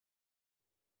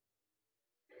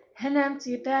An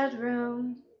empty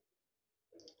bedroom.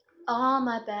 All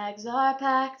my bags are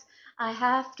packed. I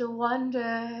have to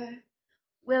wonder,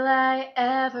 will I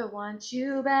ever want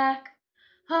you back?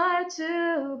 Hard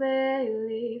to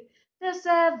believe this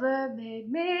ever made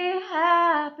me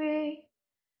happy.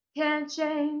 Can't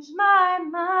change my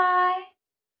mind.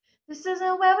 This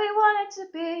isn't where we want it to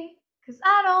be. 'Cause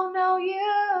I don't know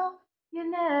you. You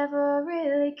never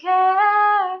really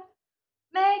cared.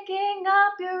 Making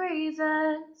up your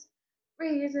reasons.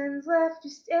 Reasons left you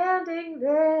standing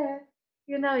there.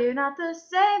 You know you're not the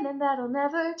same and that'll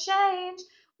never change.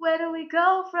 Where do we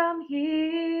go from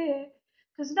here?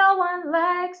 'Cause no one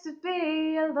likes to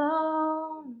be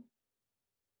alone.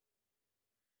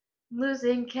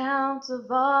 Losing count of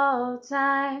all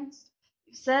times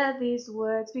you've said these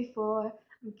words before.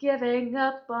 I'm giving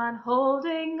up on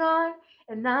holding on,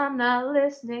 and I'm not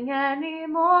listening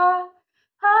anymore.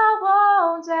 I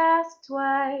won't ask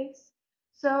twice,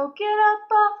 so get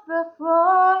up off the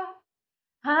floor.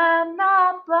 I'm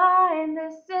not blind,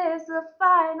 this is the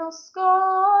final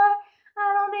score.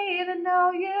 I don't even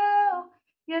know you,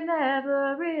 you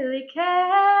never really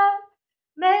cared.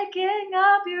 Making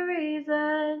up your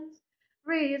reasons,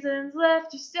 reasons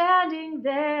left you standing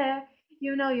there.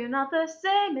 You know you're not the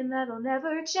same and that'll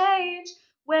never change.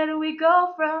 Where do we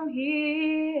go from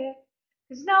here?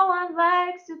 'Cause no one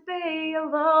likes to be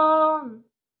alone.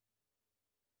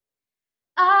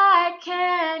 I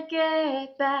can't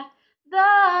get back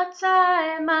the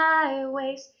time I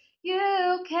waste.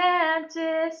 You can't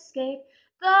escape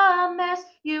the mess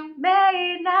you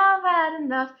made. Now I've had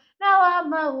enough. Now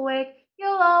I'm awake.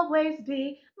 You'll always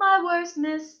be my worst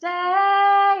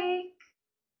mistake.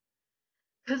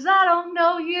 'Cause I don't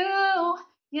know you.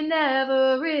 You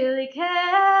never really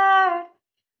cared.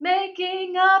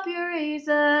 Making up your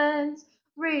reasons,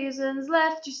 reasons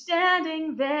left you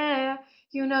standing there.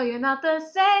 You know you're not the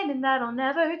same and that'll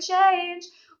never change.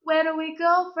 Where do we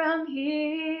go from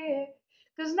here?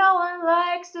 'Cause no one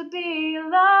likes to be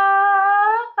alone.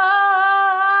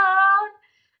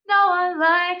 No one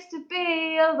likes to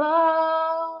be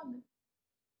alone.